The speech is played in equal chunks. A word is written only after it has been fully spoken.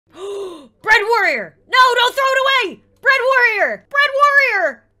warrior! No, don't throw it away! Bread warrior! Bread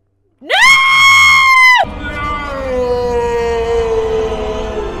warrior! No!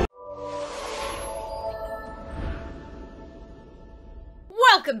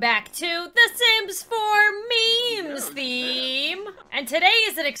 Welcome back to The Sims 4 Memes theme. And today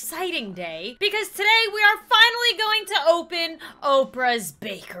is an exciting day because today we are finally going to open Oprah's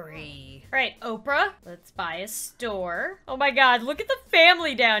bakery. All right, Oprah, let's buy a store. Oh my god, look at the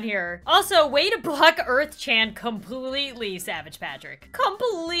family down here. Also, way to block Earth-chan completely, Savage Patrick.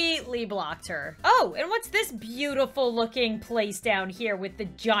 Completely blocked her. Oh, and what's this beautiful looking place down here with the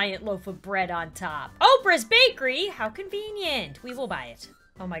giant loaf of bread on top? Oprah's bakery, how convenient. We will buy it.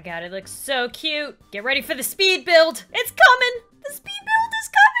 Oh my god, it looks so cute. Get ready for the speed build. It's coming. The speed build is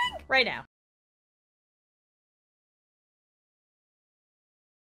coming right now.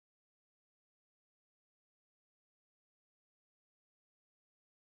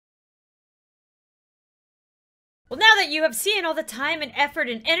 Well, now that you have seen all the time and effort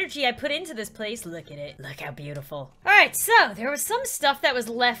and energy I put into this place, look at it. Look how beautiful. All right, so there was some stuff that was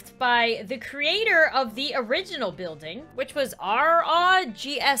left by the creator of the original building, which was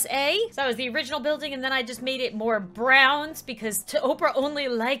RGSA. So that was the original building, and then I just made it more browns because Oprah only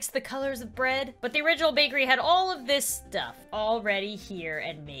likes the colors of bread. But the original bakery had all of this stuff already here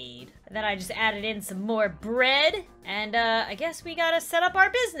and made. And then I just added in some more bread, and I guess we gotta set up our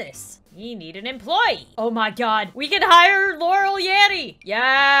business. We need an employee. Oh my god, we can hire Laurel Yanny.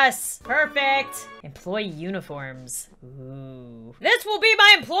 Yes, perfect. Employee uniforms. Ooh. This will be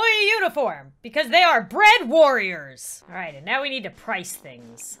my employee uniform because they are bread warriors. All right, and now we need to price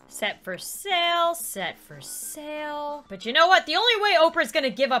things. Set for sale, set for sale. But you know what? The only way Oprah's gonna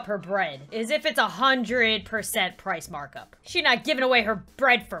give up her bread is if it's 100% price markup. She's not giving away her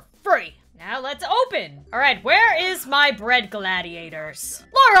bread for free. Now let's open. All right, where is my bread gladiators?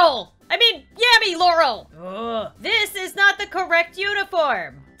 Laurel! I mean, Yammy Laurel! Ugh. This is not the correct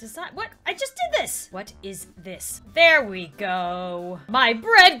uniform. What? I just did this. What is this? There we go. My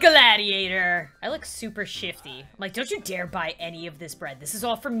bread gladiator. I look super shifty. I'm like, don't you dare buy any of this bread. This is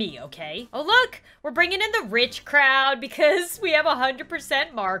all for me, okay? Oh, look. We're bringing in the rich crowd because we have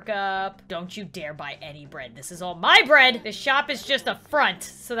 100% markup. Don't you dare buy any bread. This is all my bread. This shop is just a front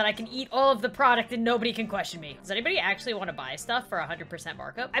so that I can eat all of the product and nobody can question me. Does anybody actually want to buy stuff for 100%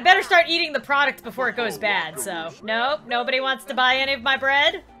 markup? I better start eating the product before it goes bad, so. Nope, nobody wants to buy any of my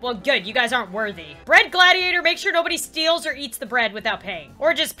bread. Well, good, you guys aren't worthy. Bread gladiator, make sure nobody steals or eats the bread without paying.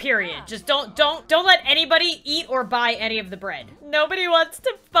 Or just period. Just don't let anybody eat or buy any of the bread. Nobody wants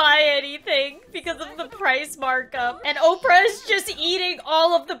to buy anything because of the price markup. And Oprah is just eating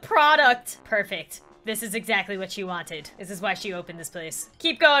all of the product. Perfect. This is exactly what she wanted. This is why she opened this place.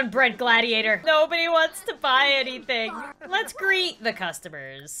 Keep going, bread gladiator. Nobody wants to buy anything. Let's greet the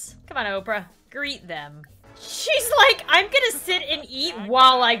customers. Come on, Oprah. Greet them. She's like, I'm gonna sit and eat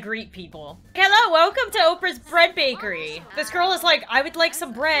while I greet people. Hello, welcome to Oprah's Bread Bakery. This girl is like, I would like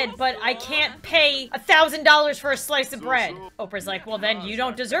some bread, but I can't pay $1,000 for a slice of bread. Oprah's like, well then you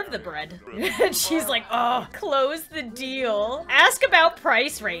don't deserve the bread. And she's like, oh, close the deal. Ask about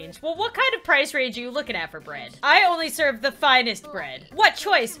price range. Well, what kind of price range are you looking at for bread? I only serve the finest bread. What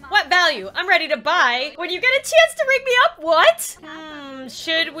choice? What value? I'm ready to buy when you get a chance to ring me up. What?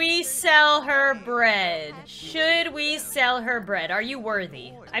 Should we sell her bread? Should we sell her bread? Are you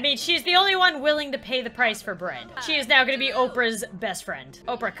worthy? I mean, she's the only one willing to pay the price for bread. She is now gonna be Oprah's best friend.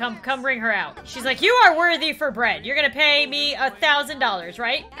 Oprah, come bring her out. She's like, you are worthy for bread. You're gonna pay me $1,000,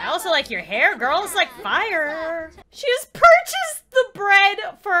 right? I also like your hair, girl. It's like fire. She has purchased the bread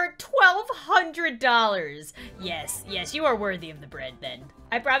for $1,200. Yes, you are worthy of the bread then.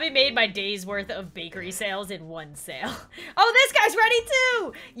 I probably made my day's worth of bakery sales in one sale. Oh, this guy's ready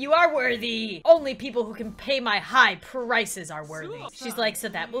too! You are worthy. Only people who can pay my high prices are worthy. She's like, so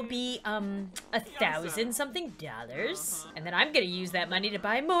that will be, $1,000 something. And then I'm gonna use that money to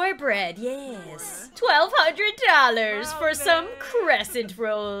buy more bread, yes. $1,200 for some crescent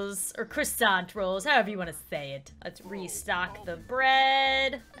rolls, or croissant rolls, however you want to say it. Let's restock the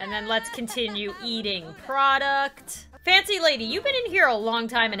bread, and then let's continue eating product. Fancy lady, you've been in here a long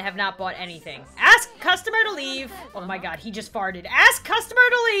time and have not bought anything. Ask customer to leave. Oh my god, he just farted. Ask customer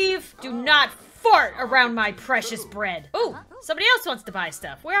to leave. Do not fart around my precious bread. Oh, somebody else wants to buy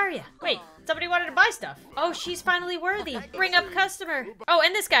stuff. Where are you? Wait, Somebody wanted to buy stuff. Oh, she's finally worthy. Bring up customer. Oh,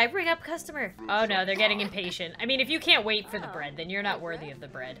 and this guy, bring up customer. Oh no, they're getting impatient. I mean, if you can't wait for the bread, then you're not worthy of the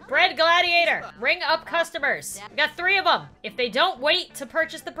bread. Bread gladiator, bring up customers. We got 3 of them. If they don't wait to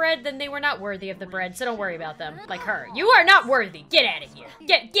purchase the bread, then they were not worthy of the bread, so don't worry about them. Like her. You are not worthy. Get out of here.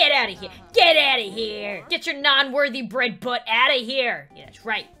 Get out of here. Get out of here. Get your non-worthy bread butt out of here. Yeah, that's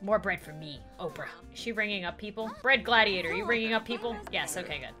right. More bread for me. Oprah. Is she ringing up people? Bread gladiator, are you ringing up people? Yes,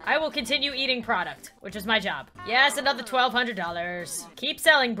 okay, good. I will continue eating product, which is my job. Yes, another $1,200. Keep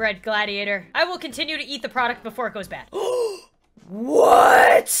selling, bread gladiator. I will continue to eat the product before it goes bad.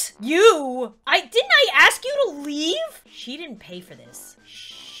 What? You? Didn't I ask you to leave? She didn't pay for this.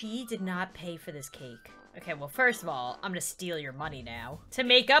 She did not pay for this cake. Okay, well, first of all, I'm gonna steal your money now. To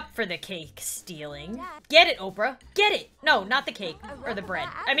make up for the cake stealing. Get it, Oprah. Get it. No, not the cake. Or the bread.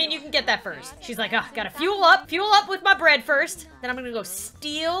 I mean, you can get that first. She's like, oh, gotta fuel up. Fuel up with my bread first. Then I'm gonna go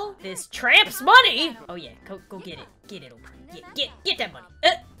steal this tramp's money. Oh, yeah. Go get it. Get it, Oprah. Get that money.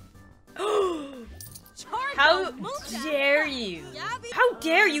 How dare you? How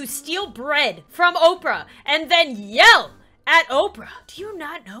dare you steal bread from Oprah and then yell at Oprah? Do you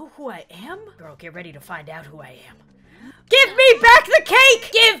not know who I am? Girl, get ready to find out who I am. Give me back the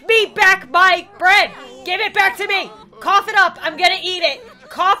cake! Give me back my bread! Give it back to me! Cough it up! I'm gonna eat it!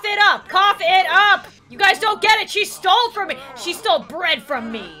 Cough it up! Cough it up! You guys don't get it! She stole from me! She stole bread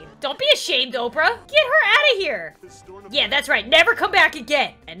from me! Don't be ashamed, Oprah! Get her out of here! Yeah, that's right. Never come back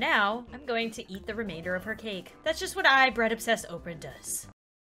again! And now, I'm going to eat the remainder of her cake. That's just what bread-obsessed Oprah does.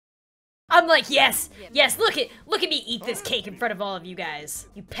 I'm like, yes, look at me eat this cake in front of all of you guys.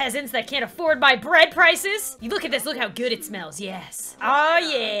 You peasants that can't afford my bread prices. You look at this, look how good it smells, yes. Oh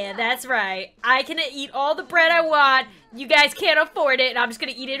yeah, that's right. I can eat all the bread I want. You guys can't afford it, and I'm just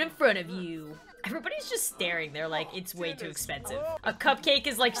gonna eat it in front of you. Everybody's just staring. They're like, it's way too expensive. A cupcake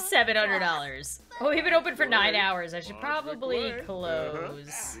is like $700. Oh, we've been open for 9 hours. I should probably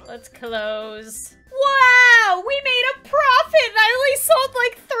close. Let's close. Wow, we made a profit and I only sold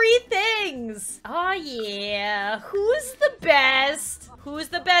like 3 things. Oh yeah, who's the best? Who's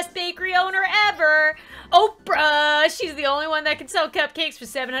the best bakery owner ever? Oprah! She's the only one that can sell cupcakes for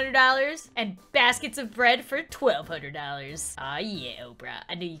 $700 and baskets of bread for $1,200. Oh yeah, Oprah,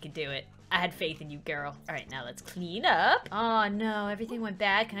 I knew you could do it. I had faith in you, girl. All right, now let's clean up. Oh no, everything went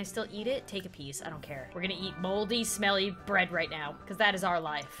bad. Can I still eat it? Take a piece, I don't care. We're gonna eat moldy, smelly bread right now, because that is our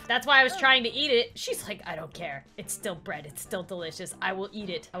life. That's why I was trying to eat it. She's like, I don't care. It's still bread, it's still delicious. I will eat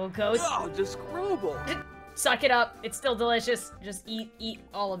it. I will go. Oh, just grumble. Suck it up. It's still delicious. Just eat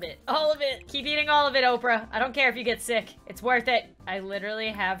all of it. All of it. Keep eating all of it, Oprah. I don't care if you get sick. It's worth it. I literally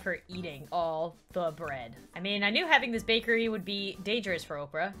have her eating all the bread. I mean, I knew having this bakery would be dangerous for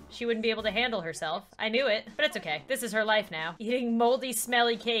Oprah. She wouldn't be able to handle herself. I knew it, but it's okay. This is her life now. Eating moldy,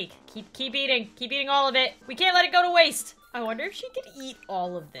 smelly cake. Keep eating. Keep eating all of it. We can't let it go to waste. I wonder if she could eat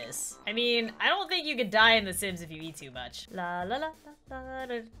all of this. I mean, I don't think you could die in The Sims if you eat too much. La la la la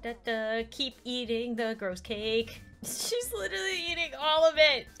da da da. Keep eating the gross cake. She's literally eating all of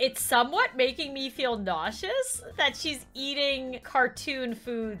it. It's somewhat making me feel nauseous that she's eating cartoon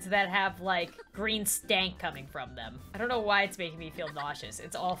foods that have like green stank coming from them. I don't know why it's making me feel nauseous.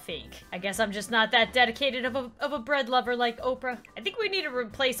 It's all fake. I guess I'm just not that dedicated of a bread lover like Oprah. I think we need to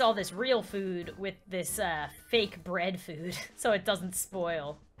replace all this real food with this fake bread food so it doesn't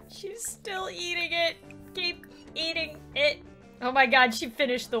spoil. She's still eating it. Keep eating it. Oh my god, she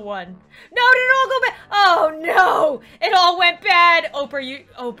finished the one. No, did it all go bad? Oh no! It all went bad!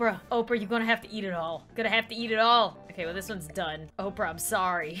 Oprah, you're gonna have to eat it all. Gonna have to eat it all. Okay, well this one's done. Oprah, I'm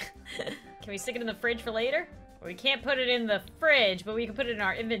sorry. Can we stick it in the fridge for later? We can't put it in the fridge, but we can put it in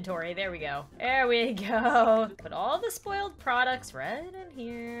our inventory. There we go. There we go. Put all the spoiled products right in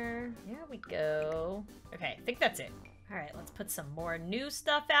here. There we go. Okay, I think that's it. All right, let's put some more new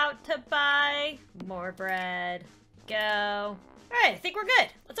stuff out to buy. More bread. Go. Alright, I think we're good.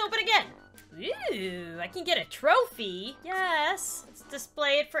 Let's open again. Ooh, I can get a trophy. Yes. Let's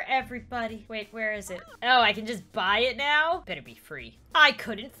display it for everybody. Wait, where is it? Oh, I can just buy it now? Better be free. I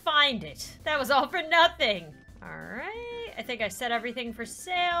couldn't find it. That was all for nothing. Alright, I think I set everything for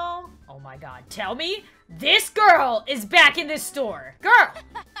sale. Oh my god, tell me this girl is back in this store. Girl,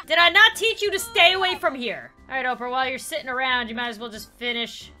 did I not teach you to stay away from here? Alright, Oprah, while you're sitting around, you might as well just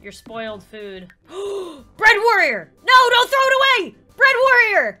finish your spoiled food. Bread warrior! No, don't throw it away! Bread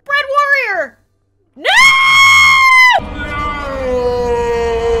warrior! Bread warrior! No!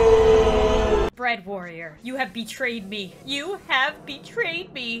 Bread warrior, you have betrayed me. You have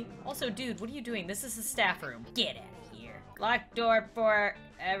betrayed me. Also, dude, what are you doing? This is the staff room. Get out of here. Locked door for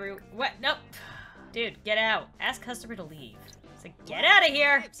every... What? Nope. Dude, get out. Ask customer to leave. So get out of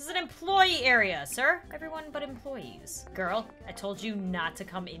here. This is an employee area, sir. Everyone but employees. Girl, I told you not to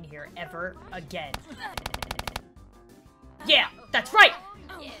come in here ever again. Yeah, that's right.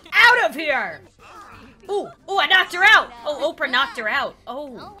 Out of here. Ooh, I knocked her out. Oh, Oprah knocked her out.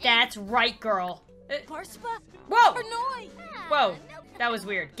 Oh, that's right, girl. Whoa. Whoa, that was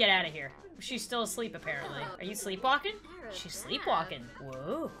weird. Get out of here. She's still asleep, apparently. Are you sleepwalking? She's sleepwalking.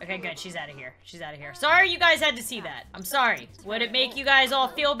 Whoa. Okay, good. She's out of here. She's out of here. Sorry you guys had to see that. I'm sorry. Would it make you guys all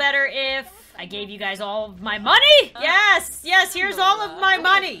feel better if I gave you guys all of my money? Yes, here's all of my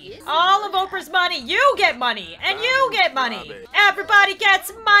money. All of Oprah's money. You get money, and you get money. Everybody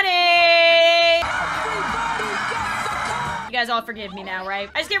gets money! You guys all forgive me now, right?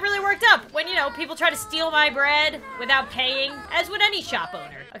 I just get really worked up when, you know, people try to steal my bread without paying, as would any shop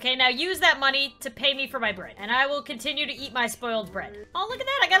owner. Okay, now use that money to pay me for my bread, and I will continue to eat my spoiled bread. Oh, look at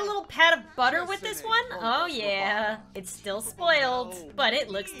that. I got a little pat of butter with this one. Oh, yeah. It's still spoiled, but it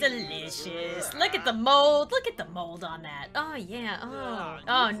looks delicious. Look at the mold. Look at the mold on that. Oh, yeah.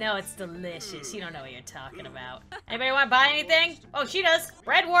 Oh, no, it's delicious. You don't know what you're talking about. Anybody want to buy anything? Oh, she does.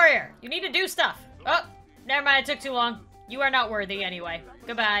 Bread warrior. You need to do stuff. Oh, never mind. It took too long. You are not worthy anyway.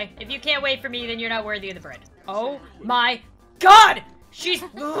 Goodbye. If you can't wait for me, then you're not worthy of the bread. Oh my God! She's...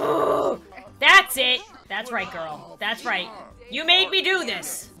 Ugh. That's it. That's right, girl. That's right. You made me do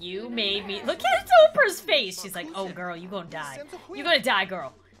this. You made me... Look at Oprah's face. She's like, oh, girl, you gonna die. You gonna die,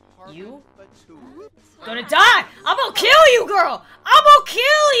 girl. You gonna die. I'm gonna kill you, girl. I'm gonna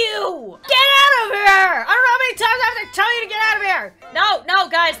kill you. Get out of here. I don't know how many times I have to tell you to get out of here. No,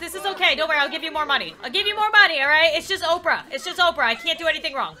 guys, this is okay. Don't worry, I'll give you more money. I'll give you more money, all right? It's just Oprah. It's just Oprah. I can't do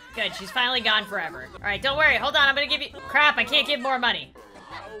anything wrong. Good, she's finally gone forever. All right, don't worry. Hold on, I'm gonna give you... Crap, I can't give more money.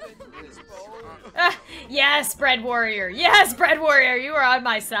 Yes, Bread Warrior. Yes, Bread Warrior. You are on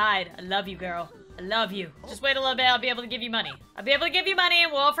my side. I love you, girl. I love you. Just wait a little bit, I'll be able to give you money. I'll be able to give you money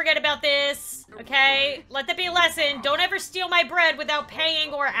and we'll all forget about this. Okay? Let that be a lesson. Don't ever steal my bread without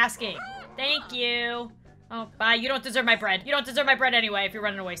paying or asking. Thank you. Oh, bye. You don't deserve my bread. You don't deserve my bread anyway if you're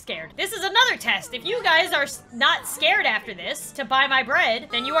running away scared. This is another test. If you guys are not scared after this to buy my bread,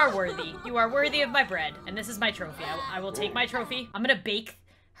 then you are worthy. You are worthy of my bread. And this is my trophy. I will take my trophy. I'm gonna bake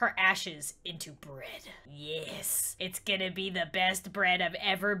her ashes into bread. Yes, it's gonna be the best bread I've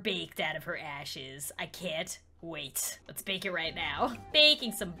ever baked out of her ashes. I can't wait. Let's bake it right now.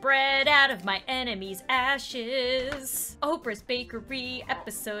 Baking some bread out of my enemy's ashes. Oprah's Bakery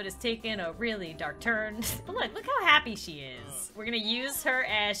episode is taking a really dark turn. But look how happy she is. We're gonna use her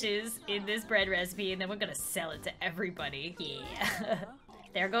ashes in this bread recipe and then we're gonna sell it to everybody. Yeah.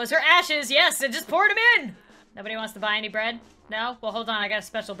 There goes her ashes. Yes, and just poured them in. Nobody wants to buy any bread? No? Well, hold on. I got a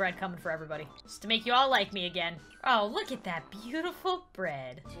special bread coming for everybody. Just to make you all like me again. Oh, look at that beautiful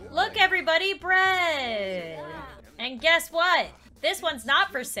bread. Look, everybody, bread! And guess what? This one's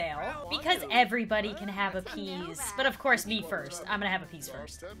not for sale because everybody can have a piece. But of course, me first. I'm gonna have a piece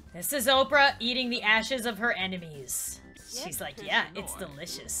first. This is Oprah eating the ashes of her enemies. She's like, yeah, it's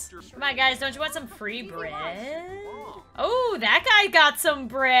delicious. Come on, guys. Don't you want some free bread? Oh, that guy got some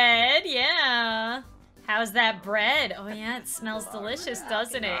bread. Yeah. How's that bread? Oh yeah, it smells delicious,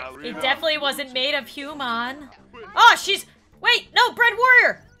 doesn't it? It definitely wasn't made of human. Oh, she's... Wait, no, Bread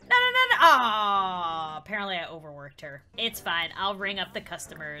Warrior! No. Oh, apparently I overworked her. It's fine. I'll ring up the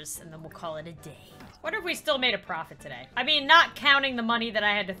customers and then we'll call it a day. Wonder if we still made a profit today. I mean, not counting the money that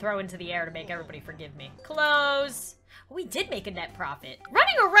I had to throw into the air to make everybody forgive me. Close. We did make a net profit.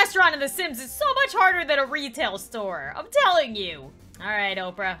 Running a restaurant in The Sims is so much harder than a retail store. I'm telling you. All right,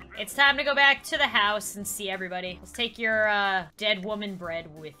 Oprah. It's time to go back to the house and see everybody. Let's take your dead woman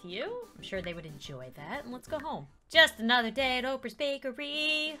bread with you. I'm sure they would enjoy that. And let's go home. Just another day at Oprah's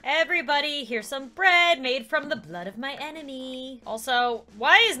Bakery. Everybody, here's some bread made from the blood of my enemy. Also,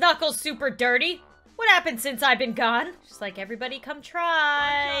 why is Knuckles super dirty? What happened since I've been gone? Just like, everybody come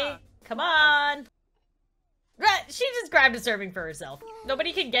try. Come on. She just grabbed a serving for herself.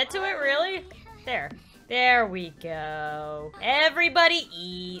 Nobody can get to it, really? There. There we go. Everybody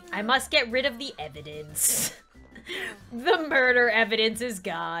eat. I must get rid of the evidence. The murder evidence is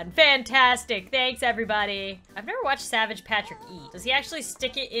gone. Fantastic. Thanks, everybody. I've never watched Savage Patrick eat. Does he actually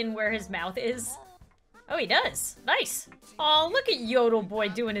stick it in where his mouth is? Oh, he does. Nice. Oh, look at Yodel Boy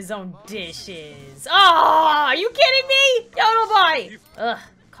doing his own dishes. Oh, are you kidding me? Yodel Boy! Ugh.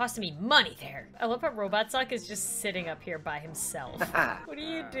 costing me money there. I love how Robot Sock is just sitting up here by himself. What are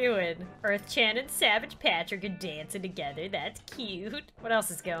you doing? Earth-chan and Savage Patrick are dancing together. That's cute. What else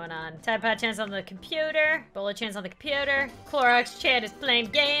is going on? Tide Pod Chan's on the computer. Bolo Chan's on the computer. Clorox Chan is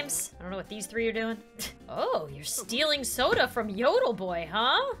playing games. I don't know what these three are doing. Oh, you're stealing soda from Yodel Boy,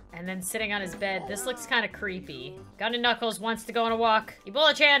 huh? And then sitting on his bed. This looks kind of creepy. Gun and Knuckles wants to go on a walk.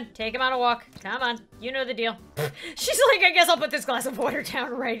 Ebola-chan, take him on a walk. Come on, you know the deal. She's like, I guess I'll put this glass of water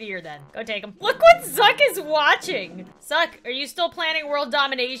down right here then. Go take him. Look what Zuck is watching. Zuck, are you still planning world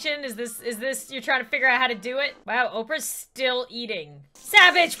domination? Is this, you're trying to figure out how to do it? Wow, Oprah's still eating.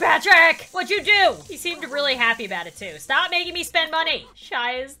 Savage Patrick! What'd you do? He seemed really happy about it too. Stop making me spend money.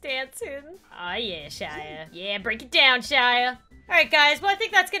 Shia's dancing. Oh yeah, Shia. Yeah, break it down, Shia. Alright guys, well I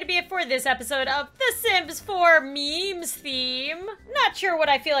think that's gonna be it for this episode of The Sims 4 Memes theme. Not sure what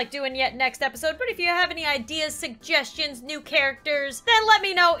I feel like doing yet next episode, but if you have any ideas, suggestions, new characters, then let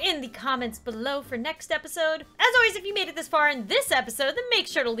me know in the comments below for next episode. As always, if you made it this far in this episode, then make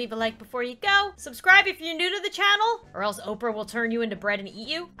sure to leave a like before you go. Subscribe if you're new to the channel, or else Oprah will turn you into bread and eat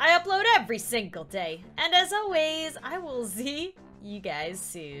you. I upload every single day. And as always, I will see you guys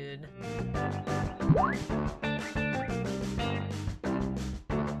soon.